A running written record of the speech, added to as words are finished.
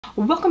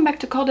Welcome back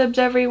to Call Dibs,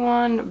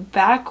 everyone.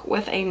 Back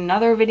with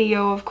another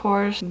video, of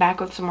course. Back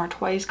with some more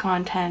Twice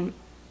content.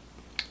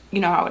 You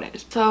know how it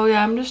is. So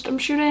yeah, I'm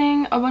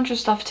shooting a bunch of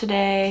stuff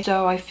today.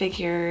 So I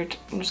figured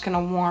I'm just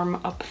gonna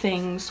warm up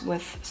things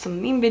with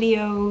some meme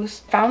videos.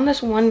 Found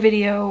this one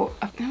video,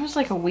 it was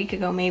like a week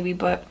ago maybe,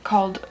 but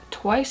called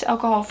Twice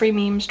Alcohol-Free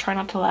Memes, Try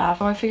Not to Laugh.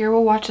 So I figure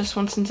we'll watch this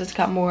one since it's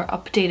got more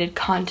updated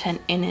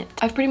content in it.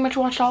 I've pretty much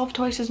watched all of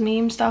Twice's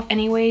meme stuff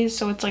anyways,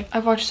 so it's like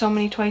I've watched so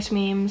many Twice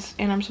memes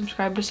and I'm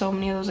subscribed to so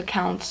many of those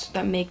accounts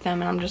that make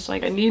them, and I'm just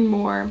like, I need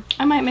more.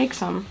 I might make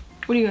some.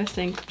 What do you guys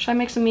think? Should I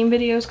make some meme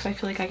videos? Because I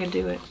feel like I could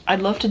do it.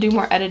 I'd love to do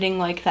more editing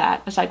like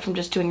that, aside from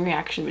just doing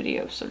reaction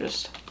videos. So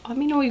just let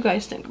me know what you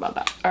guys think about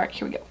that. All right,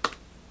 here we go.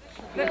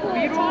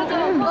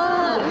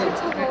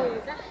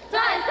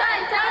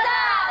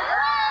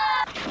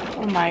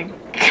 Oh my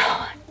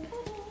god.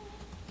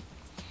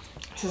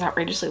 This is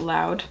outrageously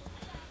loud.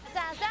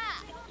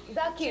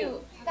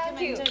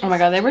 Oh my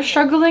god, they were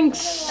struggling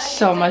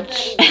so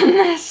much in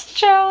this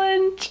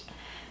challenge.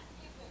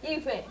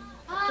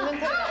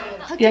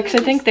 Yeah, because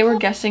I think they were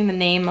guessing the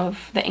name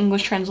of the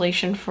English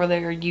translation for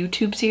their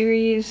YouTube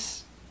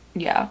series.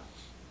 Yeah.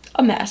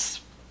 A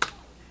mess.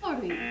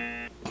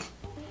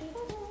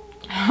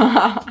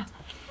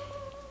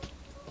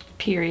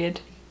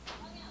 Period.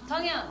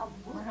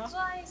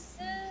 트와이스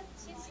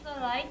시스 더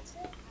라이트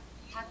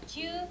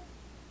다큐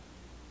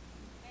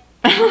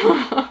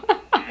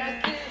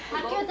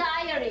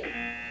다이어리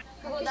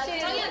그거 나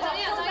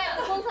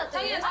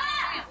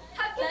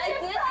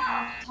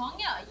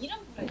정이야 이름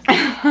불러.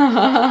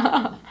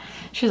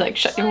 She's like,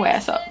 shut your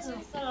ass up.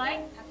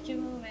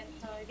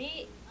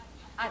 다큐멘터리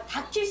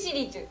다큐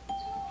시리즈.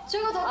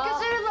 제가 다큐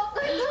시리즈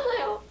아까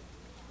했잖아요.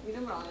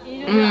 이름을 안 해.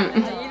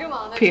 이름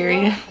안 해.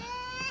 Period.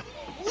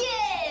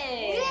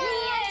 예!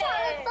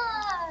 잘했다.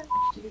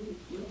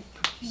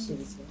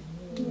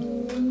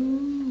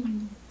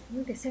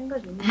 이렇게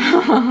생각이 있네.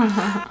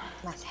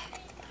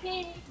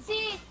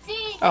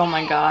 Oh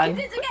my god.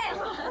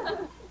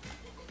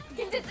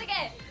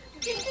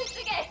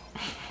 김치찌개.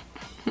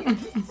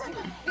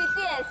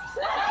 BTS.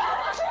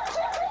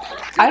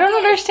 I don't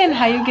understand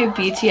how you get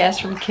BTS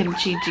from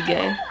kimchi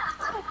jjigae.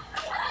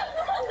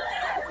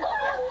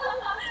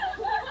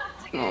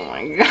 Oh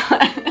my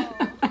god.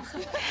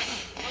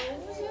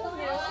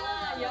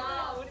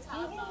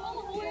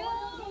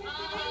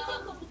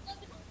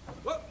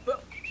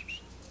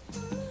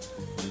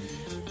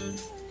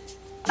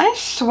 I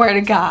swear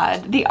to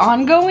god, the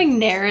ongoing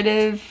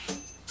narrative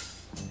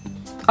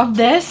of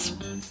this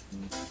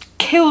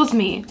kills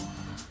me.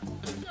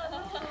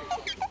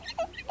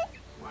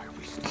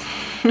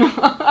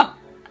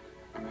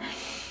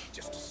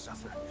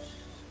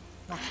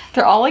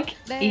 They're all like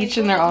each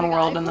in their own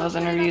world in those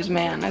interviews,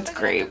 man. It's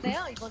great. I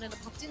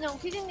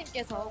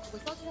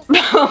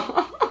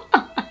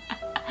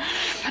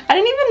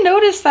didn't even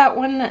notice that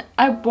when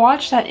I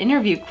watched that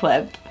interview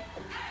clip.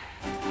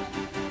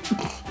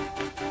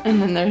 And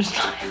then there's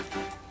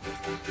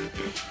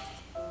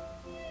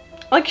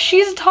like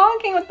she's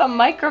talking with the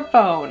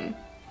microphone.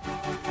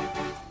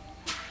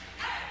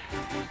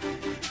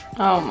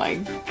 Oh my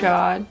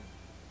god.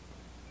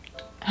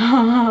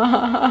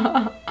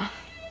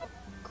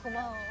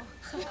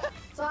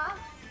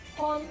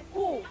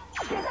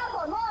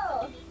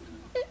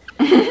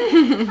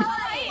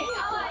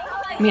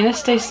 Mina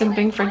stay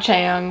simping for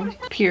Chaeyoung,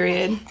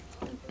 period.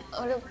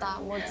 어렵다.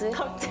 뭐지?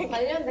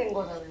 관련된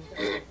거잖아요.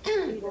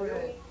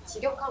 이거를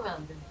직역하면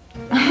안 돼.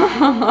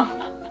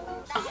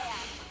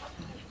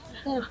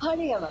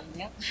 파리가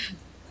맞냐?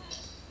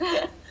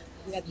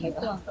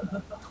 내가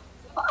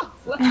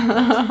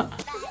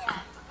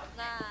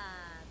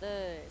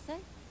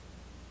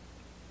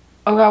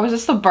Oh god, was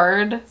this the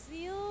bird?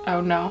 Oh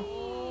no.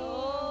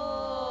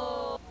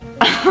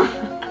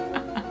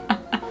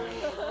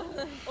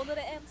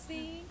 오늘의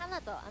MC 하나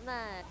더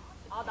하나.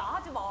 나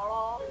하지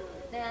마라.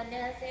 네,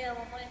 안녕하세요.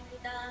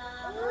 모모입니다.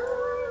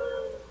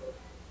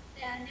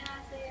 네,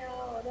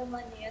 안녕하세요.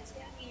 오랜만이에요.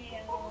 채영이에요.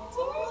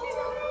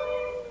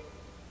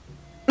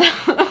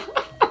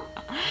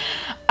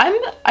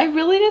 I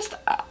really just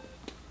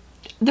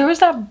there was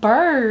that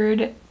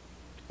bird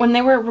when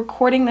they were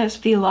recording this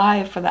V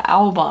Live for the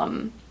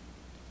album,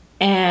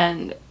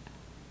 and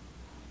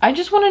I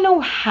just want to know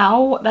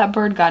how that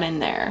bird got in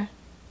there,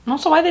 and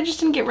also why they just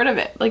didn't get rid of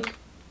it. Like,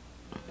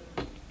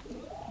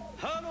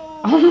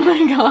 oh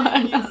my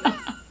god.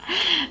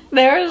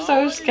 They were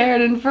so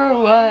scared, and for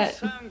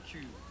what?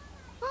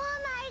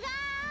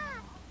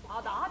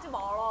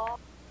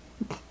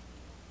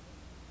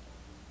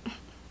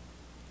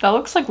 That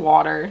looks like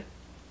water.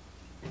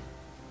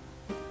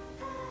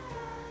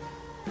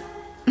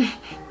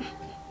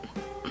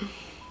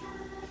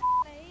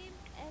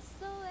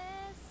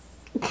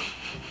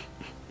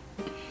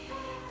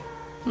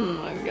 Oh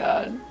my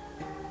god.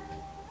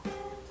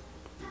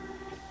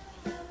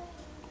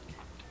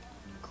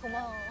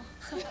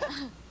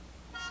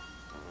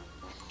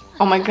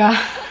 Oh my god.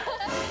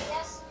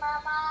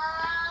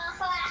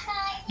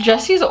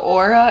 Jessie's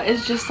aura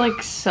is just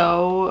like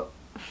so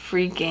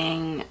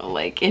freaking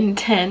like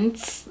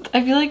intense.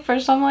 I feel like for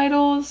some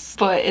idols,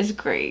 but it's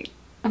great.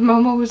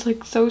 Momo was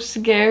like so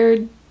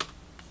scared.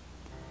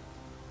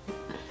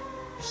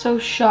 So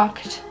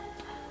shocked.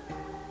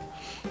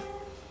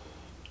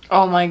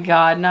 Oh my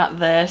god, not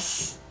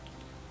this.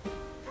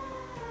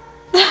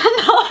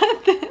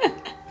 Not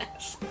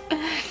this.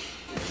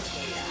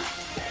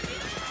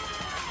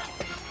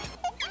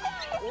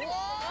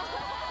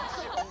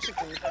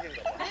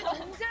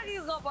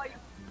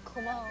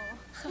 고마워.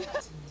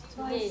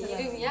 트와이스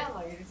이름이야?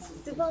 막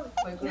이랬어. 두번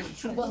얼굴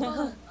두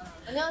번.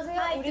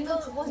 안녕하세요. 우리도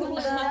두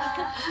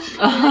번입니다.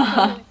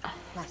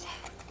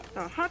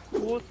 자, 핫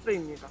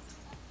보스입니다.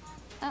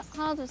 아,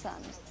 하나 둘 셋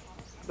안 했어.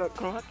 나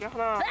그럼 할게.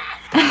 하나.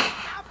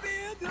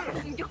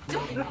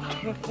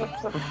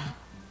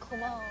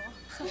 고마워.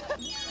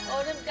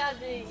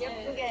 얼음까지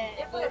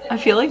예쁘게. I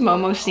feel like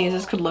Momo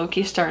sneezes could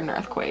low-key start an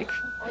earthquake.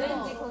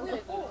 오렌지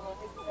컨셉으로.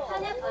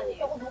 한약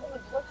아니에요?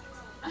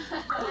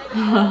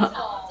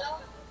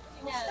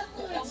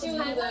 그냥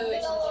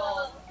쉬운데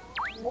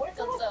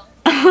진짜.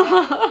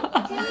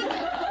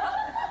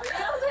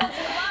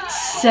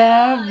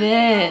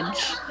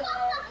 Savage.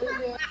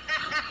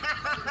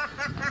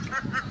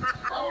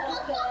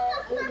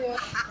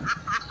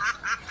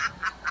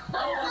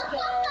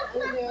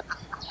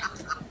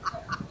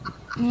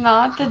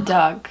 Not the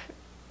duck.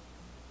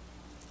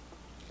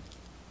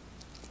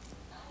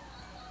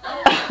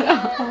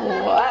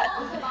 What?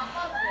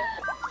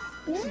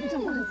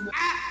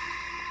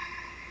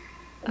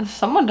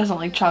 Someone doesn't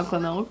like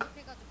chocolate milk.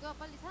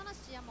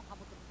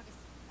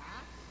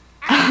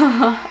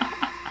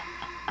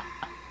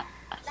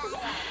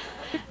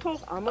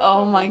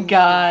 Oh my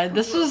god,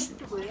 this was...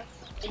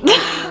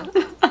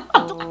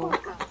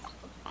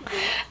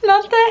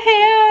 Not the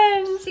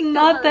hands!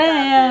 Not the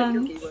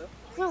hands!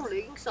 그냥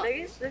레깅스.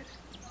 레깅스?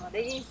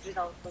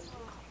 레깅스가 어떤 거?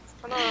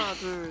 하나,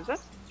 둘, 셋.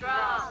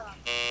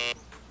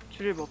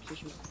 줄입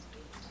없으시면.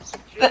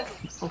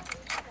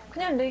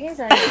 그냥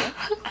레깅스 아니에요?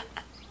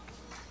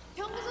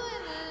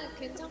 평소에는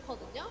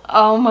괜찮거든요.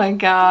 Oh my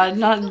god,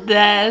 not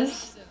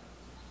this.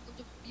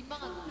 좀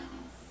민망한.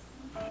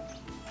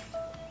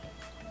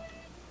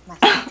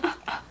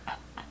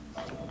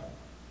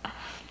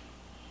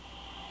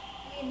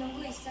 여기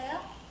누구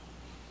있어요?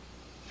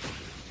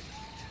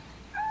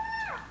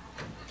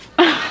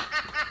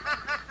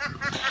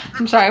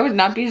 I'm sorry, I would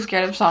not be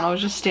scared if Sana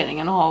was just standing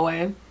in a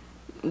hallway.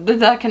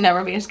 That can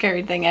never be a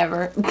scary thing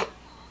ever.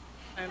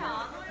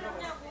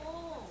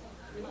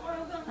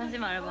 하지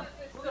말봐.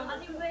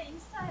 아니 왜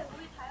인스타에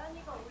우리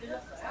다현이가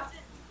올렸어요?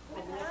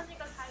 우리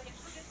다현이가 잘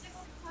예쁘게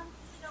찍어서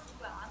사진이라고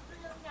왜 안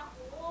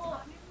올렸냐고.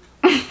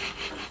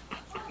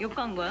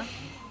 욕한 거야?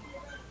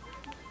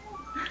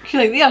 She's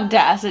like, the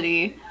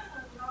audacity.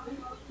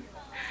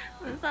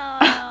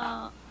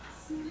 무서워요.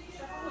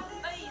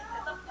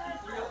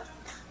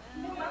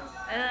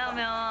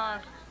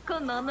 왜냐면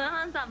그럼 너는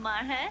항상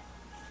말해?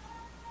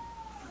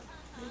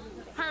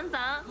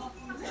 항상?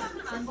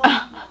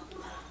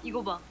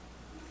 이거 봐.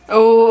 누가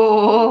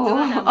Oh.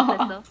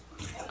 잘못했어?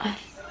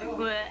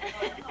 왜?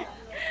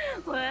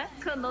 왜?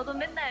 그럼 너도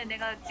맨날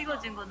내가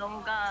찍어준 거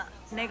너가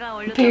내가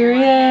올렸던 거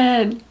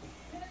Period.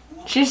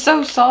 She's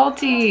so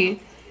salty.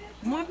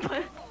 뭘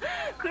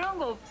그런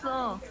거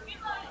없어.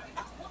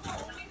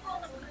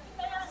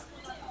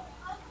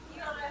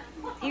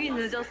 이미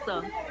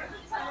늦었어.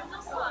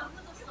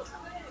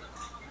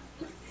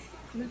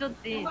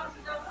 늦었지.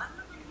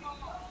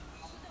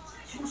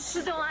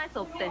 수정할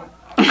수 없대.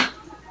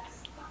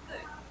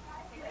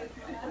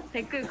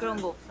 댓글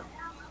그런 거 없어.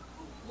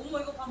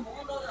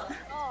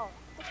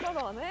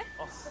 특별도 안 해?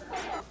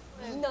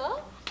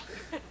 미나?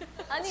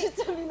 아니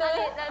진짜 미나?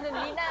 아니 나는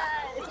미나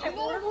잘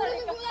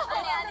모르니까.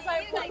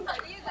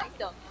 아니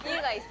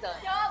이유가 있어.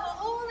 야 너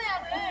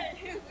서운해야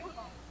돼.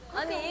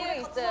 아니 이유가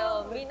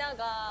있어요.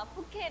 미나가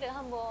포케를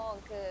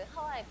한번 그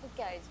하와이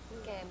포케 알지?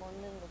 포케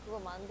먹는 거 그거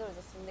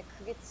만들어줬었는데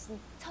그게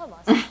진짜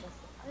맛있었어.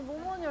 아니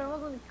모모니 얼마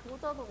전에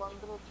교자도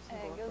만들어주신 거.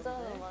 네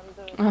교자도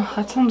만들어줬어.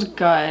 That sounds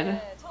good.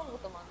 네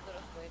처음부터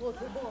만들었어요. 와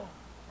대박.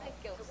 할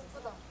게 없어.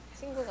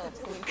 친구가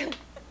없으니까.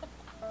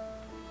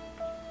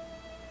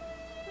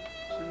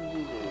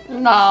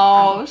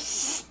 No,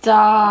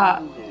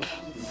 stop.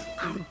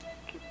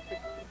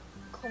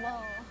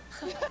 고마워.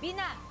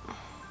 미나.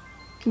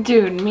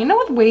 Dude, Mina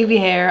with wavy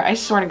hair, I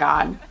swear to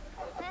God.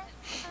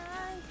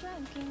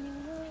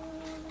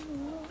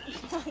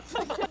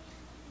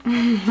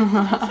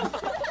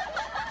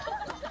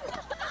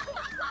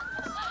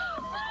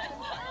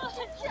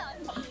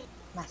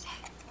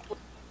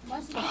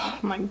 Oh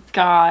my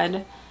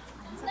God.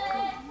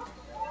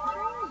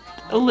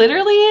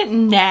 Literally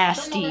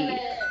nasty.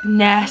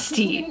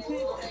 Nasty.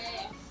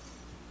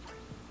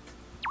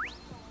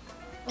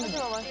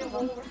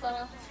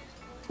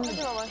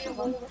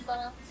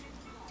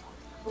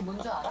 그거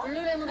뭔지 알아?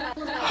 블루레몬 나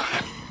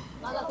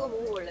그거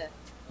먹어볼래.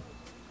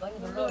 많이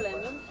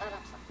블루레몬?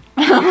 알았어.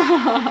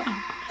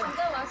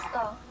 진짜 맛있다.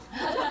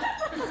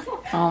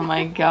 Oh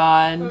my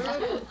God.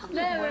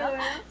 네, 왜?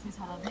 진짜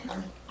잘하네.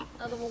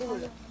 나도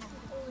먹어볼래.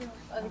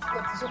 아니 그거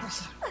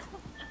드셔보시라.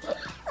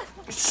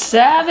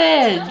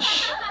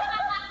 Savage.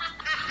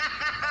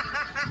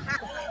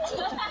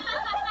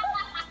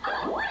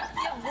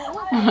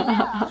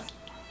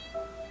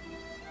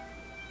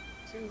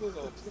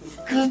 친구가 없어.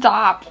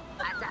 Stop.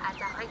 아자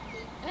아자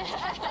화이팅.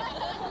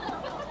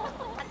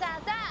 아자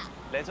아자.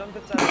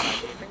 레전드 짤을 많이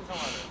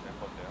생성하는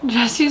멤버인데요.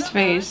 Jesse's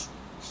face.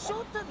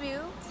 쇼트뷰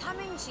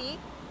삼행시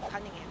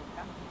가능합니까?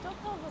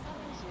 쇼트뷰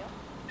삼행시요?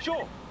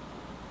 쇼!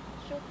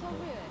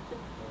 쇼트뷰에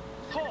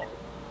터!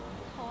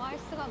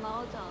 트와이스가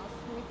나오지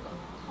않았습니까?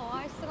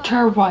 트와이스가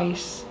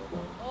Turwise.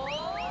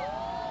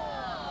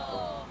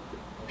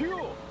 뷰!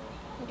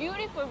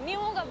 beautiful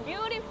미모가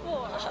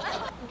beautiful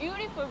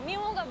beautiful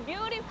미모가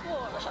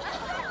beautiful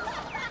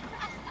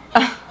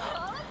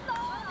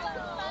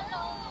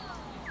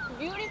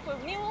beautiful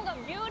미모가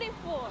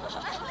beautiful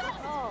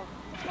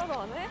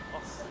하나도 안 해?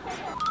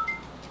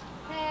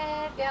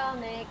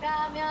 해변에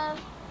가면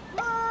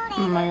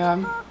Oh my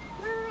god.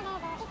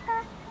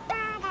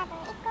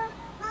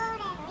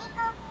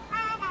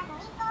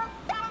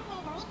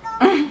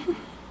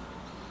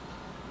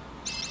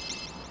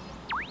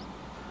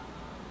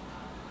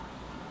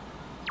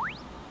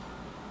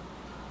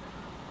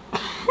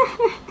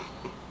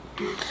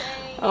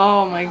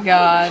 Oh my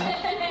god.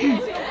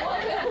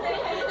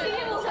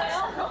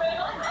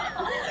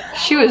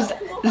 She was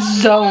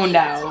zoned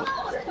out.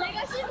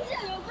 내가 심지어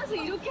여기서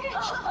이렇게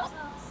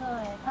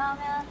숙소에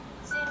가면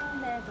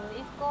침대도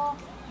있고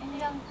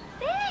인형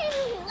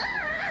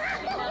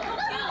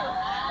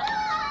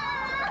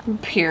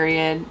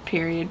Period.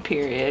 Period.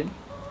 Period.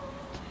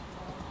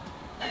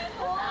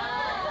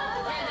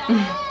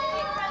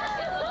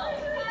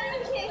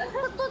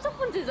 또 첫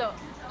번째죠?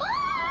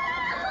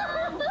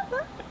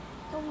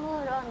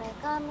 동물원에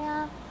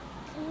가면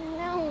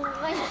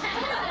인형가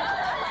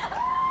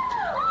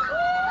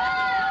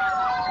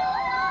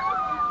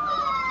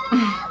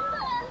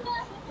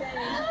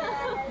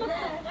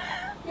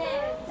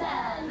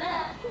괜찮아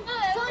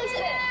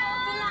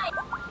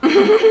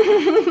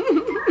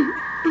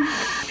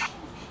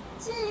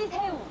칠리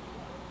새우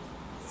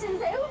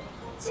신새우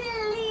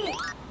칠리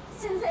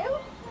신새우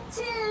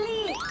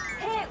칠리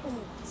새우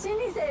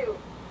칠리 새우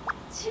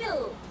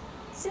칠리 새우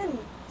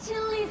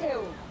칠리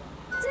새우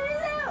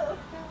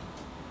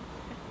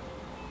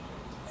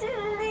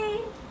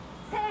칠리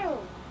새우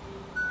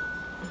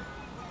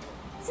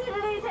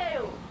칠리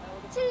새우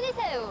칠리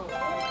새우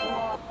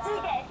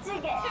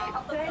찌개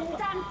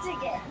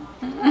된장찌개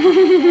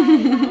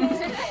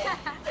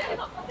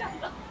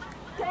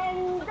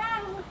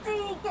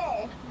된장찌개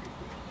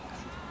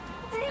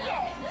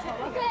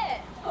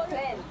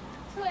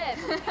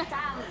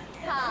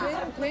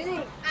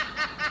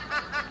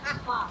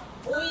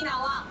오이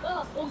나와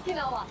오키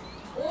나와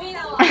오이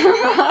나와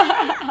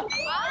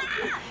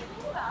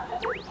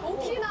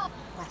오키 나와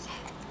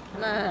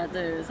하나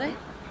둘셋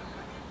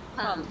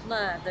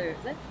하나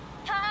둘셋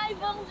하이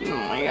봉주 Oh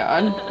my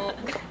god.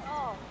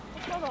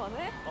 하나도 안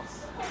해?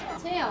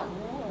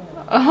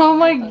 Oh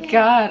my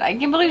god. I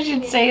can't believe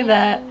she'd say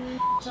that.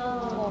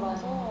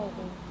 거라서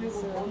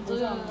그리고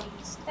모든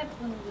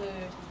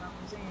스태프분들 정말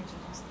고생해주신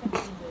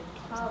스태프분들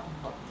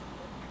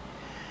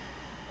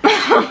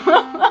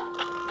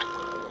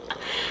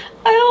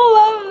I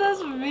love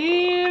this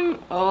meme.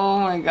 Oh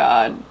my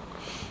god.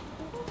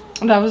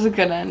 That was a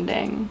good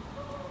ending.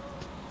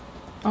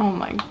 Oh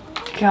my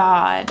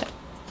god.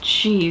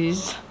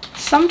 Jeez.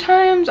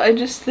 Sometimes I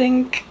just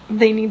think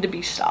they need to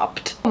be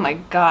stopped. Oh my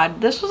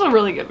god, this was a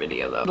really good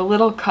video though. The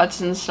little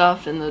cuts and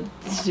stuff and the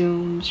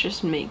zooms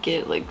just make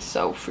it like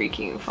so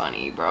freaking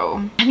funny,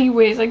 bro.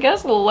 Anyways, I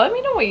guess let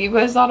me know what you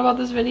guys thought about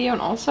this video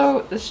and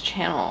also this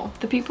channel.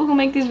 The people who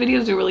make these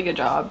videos do a really good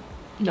job.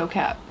 No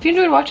cap. If you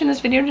enjoyed watching this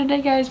video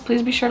today, guys,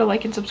 please be sure to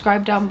like and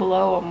subscribe down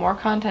below. More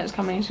content is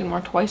coming soon, more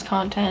Twice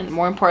content.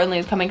 More importantly,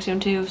 it's coming soon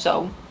too,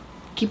 so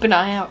keep an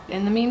eye out.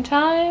 In the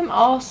meantime,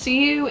 I'll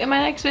see you in my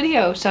next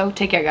video. So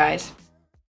take care, guys.